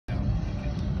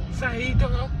$5.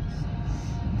 $5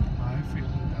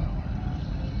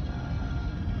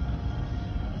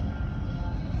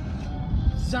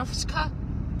 Jeff's car.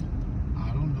 I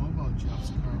don't know about Jeff's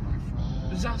car, my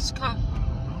friend. Jeff's car. I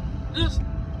don't know. Yes.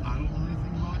 I don't know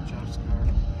anything about Jeff's car.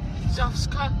 Jeff's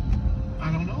car.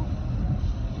 I don't know.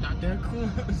 Not that cool.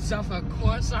 Jeff, of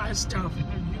course, I stuff. You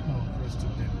know Kristen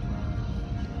didn't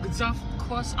drive. Jeff, of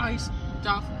course, I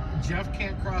stuff. Jeff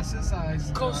can't cross his eyes.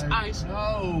 and Close drive. eyes.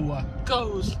 No.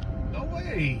 Goes. No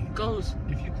way. Goes.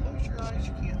 If you close your eyes,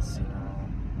 you can't see.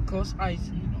 Close eyes.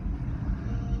 You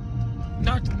know.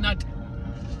 Not.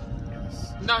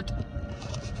 Yes. Not.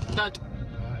 That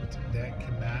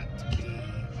cannot be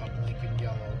a blinking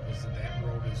yellow because that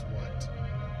road is what?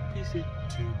 PC.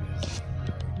 Too busy.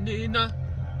 Nina.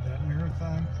 That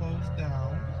marathon closed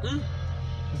down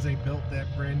because they built that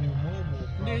brand new mobile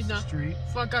across the Nina. street.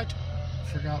 Forgot.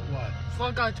 Forgot what?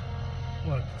 Forgot.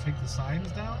 What? To take the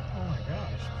signs down? Oh my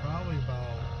gosh! Probably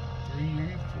about 3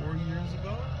 years, 4 years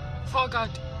ago. Forgot.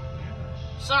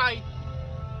 Yeah. Sigh.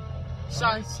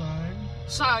 Sigh. Sign.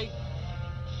 Sigh.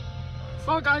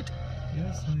 Forgot.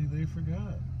 Yes, honey, they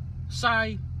forgot.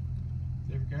 Sigh.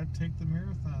 They forgot to take the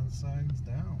marathon signs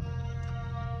down.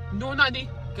 No money.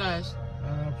 Guys.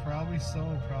 Probably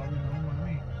so. Probably no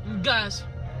money. Gas.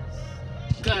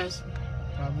 Yes. Gas.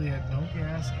 Probably had no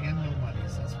gas and no money,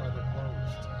 so that's why they're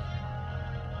closed.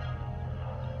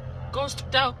 Ghost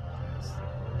down. Yes,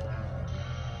 they're closed down.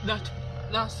 Not.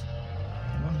 Lost.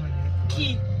 What, honey?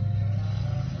 Key.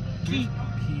 There's Key. no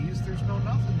keys. There's no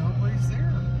nothing. Nobody's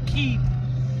there. Key.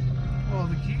 Well,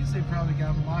 the keys, they probably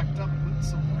got them locked up with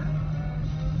somewhere.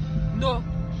 No. I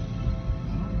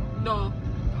don't know. No.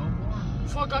 No more.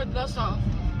 Forgot. That's off.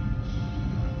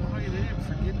 Well, honey, they didn't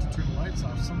forget to turn the lights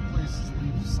off. Some places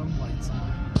leave some lights on.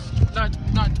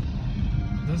 Not.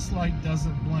 This light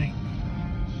doesn't blink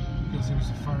because there's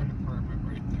a fire department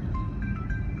right there.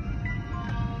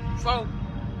 Phone.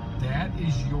 That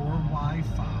is your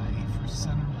Wi-Fi for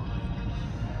center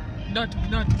line. Not.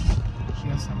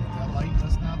 Yes, honey, that light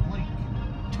does not blink.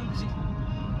 Tuesday.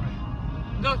 Right.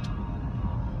 Not.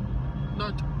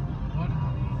 What,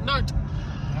 honey? Not.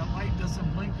 That light doesn't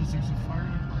blink because there's a fire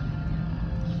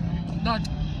department Not.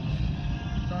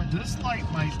 there. This light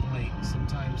might blink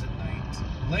sometimes at night.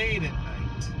 Late at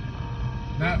night.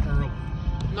 Not early.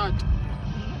 Not.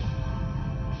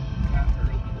 Not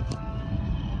early.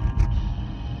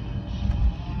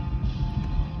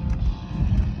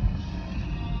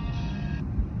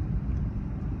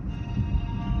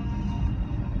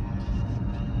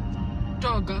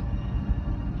 Dogger.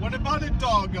 What about a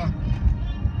dog?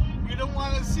 We don't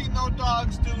want to see no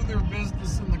dogs do their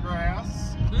business in the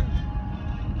grass.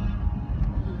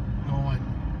 Going.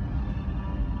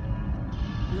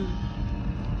 Oh.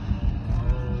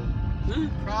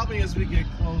 Probably as we get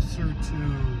closer to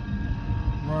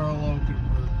Royal Oak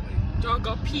and Berkeley.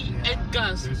 Dogger pee and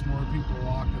gas. There's more people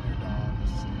walking their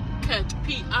dogs. Cat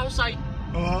pee outside.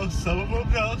 Oh, some of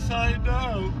them outside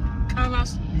now.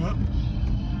 Cars. Yep.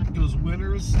 Those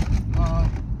winters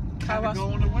kind of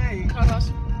going away.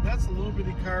 Cars. That's a little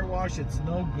bitty car wash. It's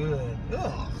no good.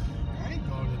 Ugh. I ain't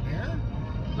going in there.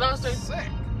 Last day. Sick.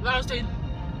 Last day.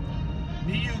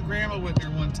 Me, you, and Grandma went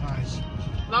there one time.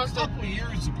 Last A day. couple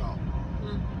years ago.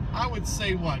 I would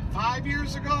say, what, 5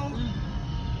 years ago?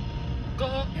 Go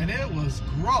home. And it was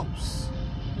gross.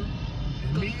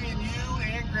 And me and you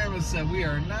and Grandma said, we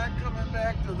are not coming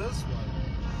back to this one.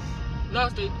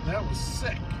 Last day. That was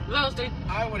sick. Last day.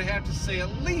 I would have to say at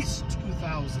least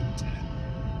 2010.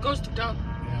 Ghost down.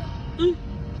 Yeah.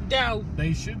 Down.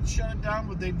 They should shut it down,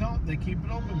 but they don't. They keep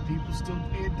it open. People still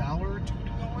pay $1 or $2 to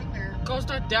go in there. Ghost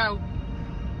down.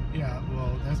 Yeah,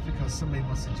 well, that's because somebody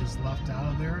must have just left out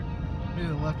of there. Maybe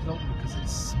they left it open because it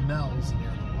smells in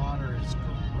there. The water is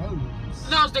gross.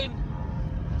 Last day.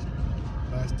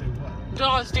 Last day what?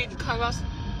 Last day. Cars.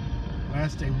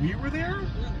 Last day we were there?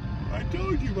 I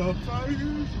told you about 5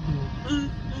 years ago.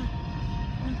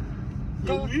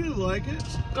 Go. But we didn't like it.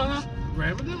 Go.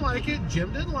 Grandma didn't like it.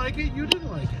 Jim didn't like it. You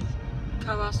didn't like it.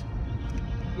 Cars.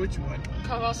 Which one?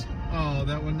 Cars. Oh,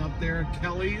 that one up there at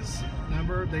Kelly's.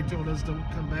 Remember? They told us to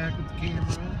come back with the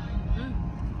camera.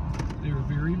 They were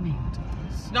very mean to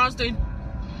us. Last day.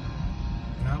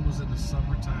 That was in the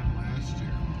summertime last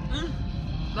year.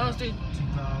 Last day.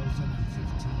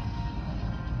 2015.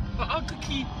 But Uncle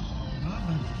Keith. Not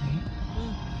Burger King.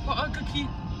 But Uncle Keith.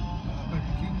 Not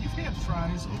Burger King. You've had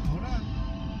fries. Oh, hold on.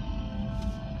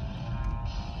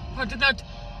 Pardon that.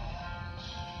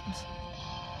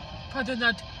 Pardon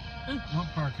that. What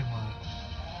parking lot?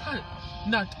 Pardon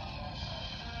not.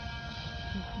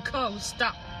 Car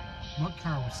stop. What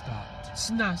car was stopped?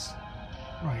 Snaz.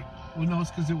 Right. Well, no,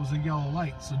 it's because it was a yellow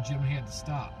light, so Jim had to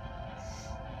stop.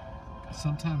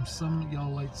 Sometimes some yellow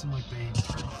lights seem like they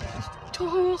turn faster.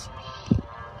 Toes.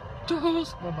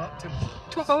 Toes. What about Tim?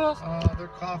 Toes. Their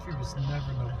coffee was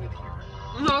never no good here.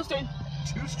 Nothing.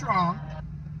 Too strong,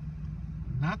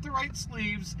 not the right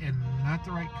sleeves, and not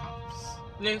the right cups.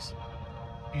 Yes.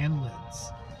 And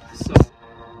lids. So,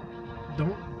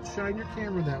 don't shine your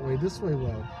camera that way. This way,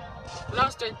 Will.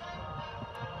 Nothing.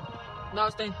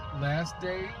 Nothing. Last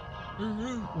day,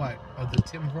 what, of the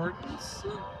Tim Hortons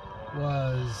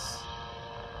was,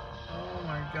 oh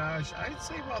my gosh, I'd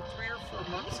say about 3 or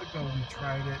 4 months ago we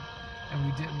tried it, and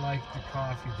we didn't like the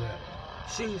coffee then.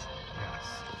 Sheesh. Yes.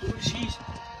 Sheesh.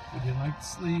 We didn't like the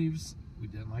sleeves. We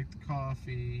didn't like the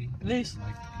coffee. We Yes. didn't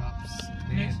like the cups.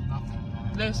 They Yes. had nothing.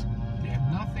 Yes. They had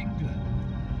nothing good.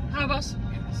 Car wash.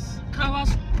 Yes. Car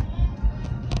wash.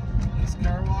 This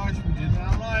car wash we did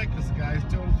not like because the guys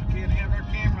told us we can't have our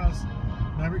cameras.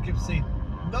 Remember, he kept saying,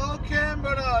 no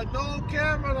camera, no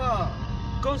camera.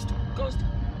 Ghost. Ghost.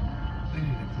 They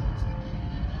need to close it.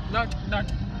 Not.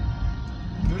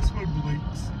 This one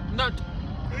blinks. Not.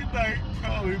 Midnight,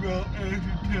 probably about 8 or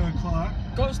 10 o'clock.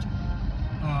 Ghost.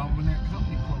 When that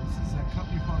company closes. That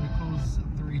company probably closes at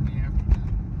 3 in the afternoon.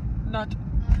 Not. At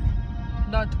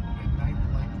night, the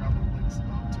light probably blinks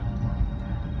about 10 o'clock.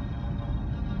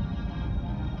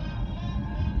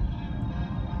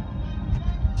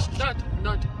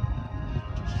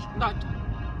 Not.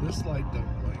 This light don't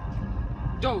blink.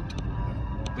 Don't. No,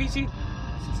 Busy.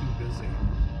 it's too busy.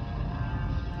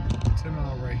 10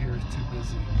 hour right here is too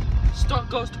busy. Stop.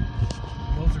 Ghost.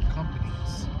 Those are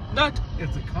companies. Not.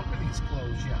 If the companies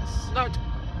close, yes, Not.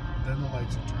 then the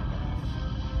lights are turned off.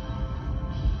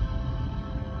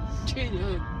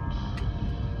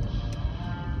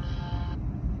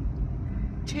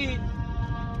 Teen. Yeah,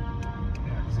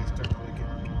 because they start blinking.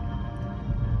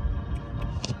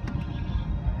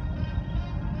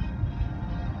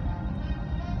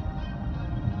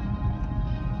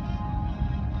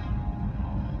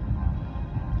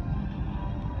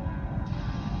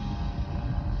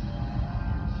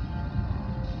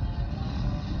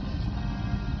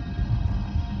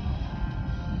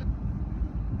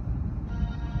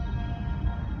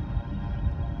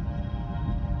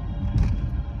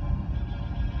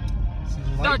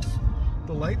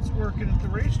 The light's working at the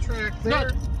racetrack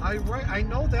there. I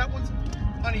know that one's...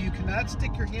 Honey, you cannot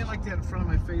stick your hand like that in front of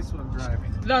my face when I'm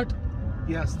driving. Not.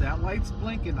 Yes, that light's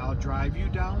blinking. I'll drive you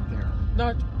down there.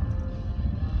 Not.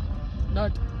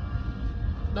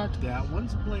 That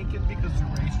one's blinking because the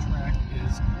racetrack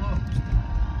is closed.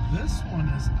 This one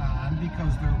is on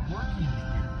because they're working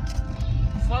here.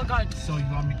 Forgot. So you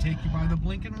want me to take you by the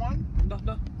blinking one? No.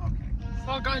 Okay.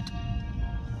 Forgot.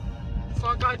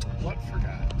 What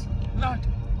forgot? Not.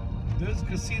 This,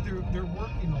 because see, they're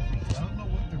working over here. I don't know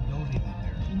what they're building in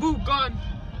there. Boo. Gone.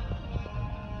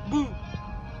 Boo.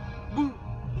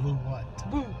 Blue what?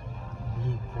 Boo.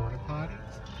 Blue porta potty?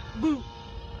 Boo.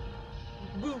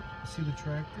 See the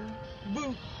tractor?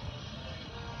 Boo.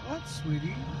 What,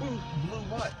 sweetie? Boo. Blue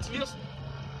what? Yes.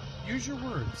 Use your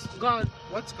words. Gone.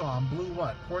 What's gone? Blue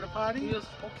what? Porta potty? Yes.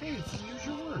 Okay, so use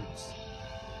your words.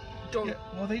 Don't. Yeah,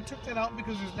 well, they took that out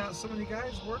because there's not so many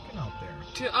guys working out there.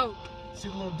 Out. See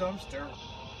the little dumpster?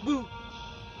 Boo.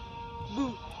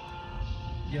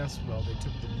 Yes, well, they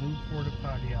took the blue porta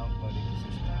potty out, buddy, because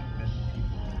there's not many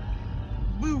people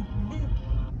working. Boo.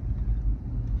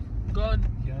 Gone.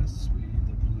 Yes, sweetie,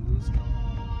 the blue is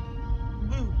gone.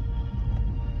 Boo.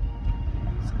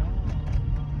 Blue is gone.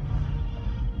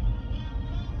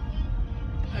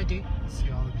 Heidi. See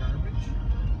all the garbage?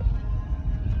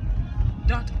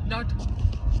 Not.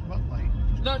 What light?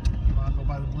 Not. You want to go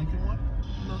by the blinking one?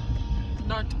 No.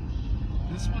 Not.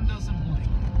 This one doesn't blink.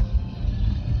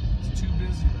 It's too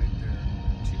busy right there.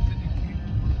 Too many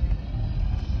people working.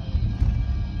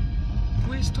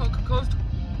 Please talk Ghost.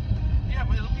 Yeah,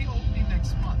 but it'll be opening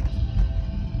next month.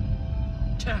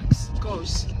 Tax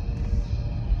Ghost.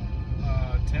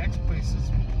 Tax places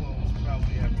will close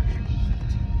probably after April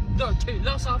 15th. No.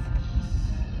 Lots off.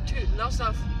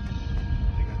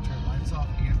 They got to turn lights off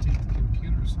and take the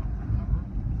computers home, remember?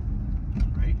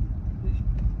 Right?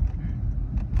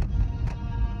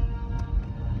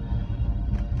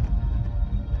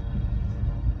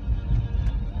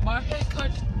 My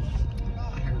haircut.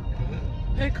 Not a haircut.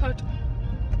 Haircut.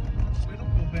 We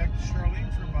don't go back to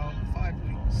Charlene for about 5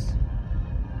 weeks.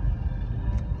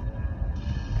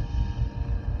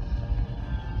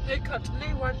 Haircut.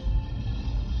 New one.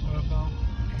 What about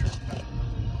haircut?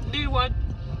 New one.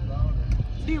 What about it?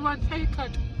 New one.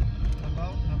 Haircut. What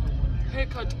about number 1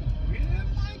 Haircut. We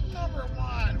didn't like number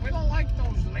 1. We don't like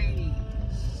those ladies.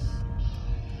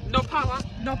 No power.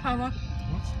 No power.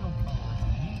 What's no power?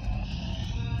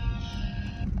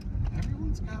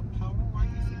 Everyone's got power. Why do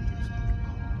you think there's no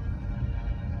power?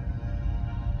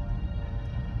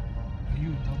 Are you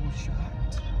a double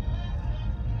shot?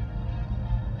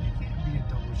 You can't be a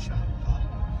double shot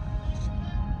power.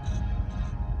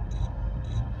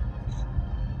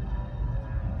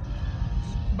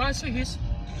 Bye, Circus.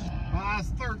 Ah,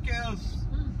 circus.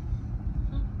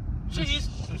 Circus.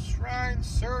 The Shrine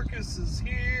Circus is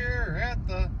here at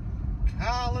the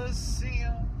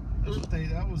Coliseum.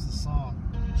 That was the song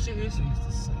Circus. they used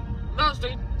to sing. No,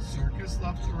 State. Circus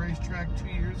left the racetrack 2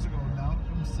 years ago. Now it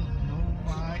comes to the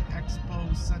Novi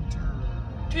Expo Center.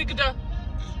 Take it down.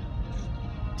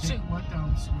 Take what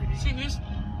down, sweetie? Circus.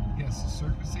 Yes, the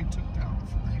circus they took down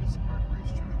from the Hazel Park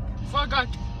racetrack. Forgot.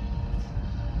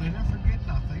 They didn't forget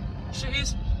nothing.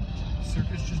 Circus.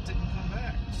 Circus just didn't come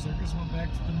back. Circus went back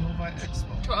to the Novi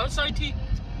Expo. To outside tea.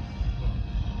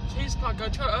 Circus Parker.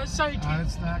 To outside tea.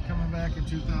 It's not coming back in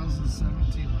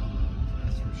 2017, my love.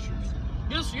 That's for sure.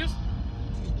 Yes, yes.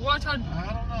 What on? I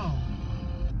don't know.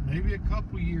 Maybe a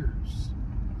couple years.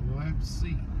 We'll have to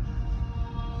see.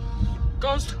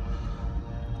 Ghost.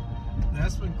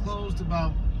 That's been closed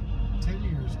about 10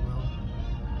 years, Will.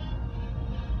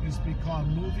 It used to be called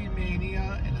Movie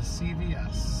Mania and a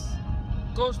CVS.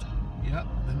 Ghost. Yep,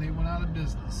 then they went out of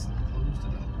business and closed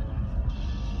it up.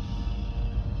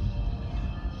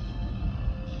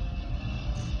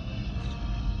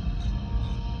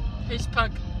 His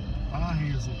pack.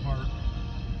 Hazel Park.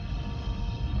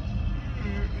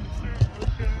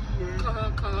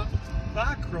 Car.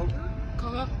 Bye, Kroger.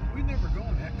 Car. We never go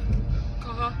in that Kroger.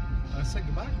 Car. I say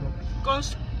goodbye, Kroger.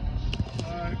 Ghost.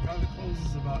 Probably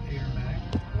closes about 8 or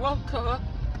 9. Walker.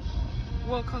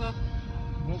 Walker.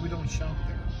 Well, we don't shop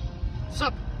there.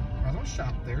 Sup. I don't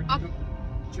shop there.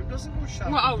 Jim doesn't go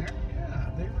shopping We're out. there.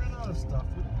 Yeah, they ran out of stuff.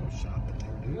 We don't go shopping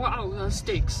there, dude. Wow,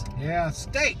 steaks. Yeah,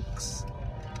 steaks.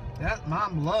 That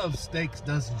mom loves steaks,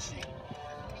 doesn't she?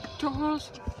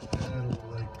 Toast. I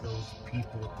don't like those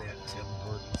people at that Tim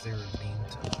Hortons. They're mean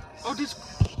to us. Oh, this.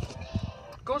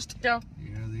 Ghost down.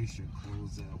 Yeah, they should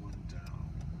close that one down.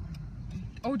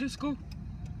 Oh, this go.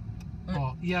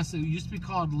 Oh, yes, it used to be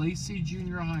called Lacey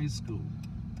Junior High School.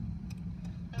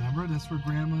 Remember, that's where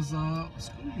Grandma's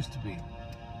school used to be.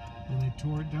 Then they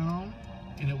tore it down,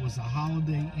 and it was a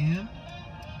Holiday Inn.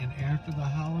 And after the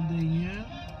Holiday Inn,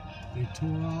 they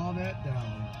tore all that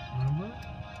down. Remember?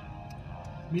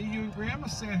 Me, you, and Grandma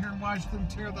sat here and watched them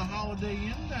tear the Holiday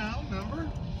Inn down. Remember?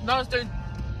 No, State.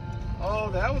 Oh,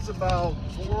 that was about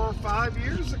 4 or 5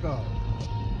 years ago.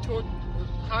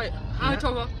 Hi, Yeah.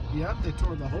 Toba. Yep, they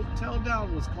tore the hotel down.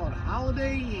 It was called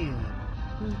Holiday Inn.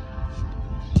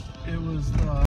 It was the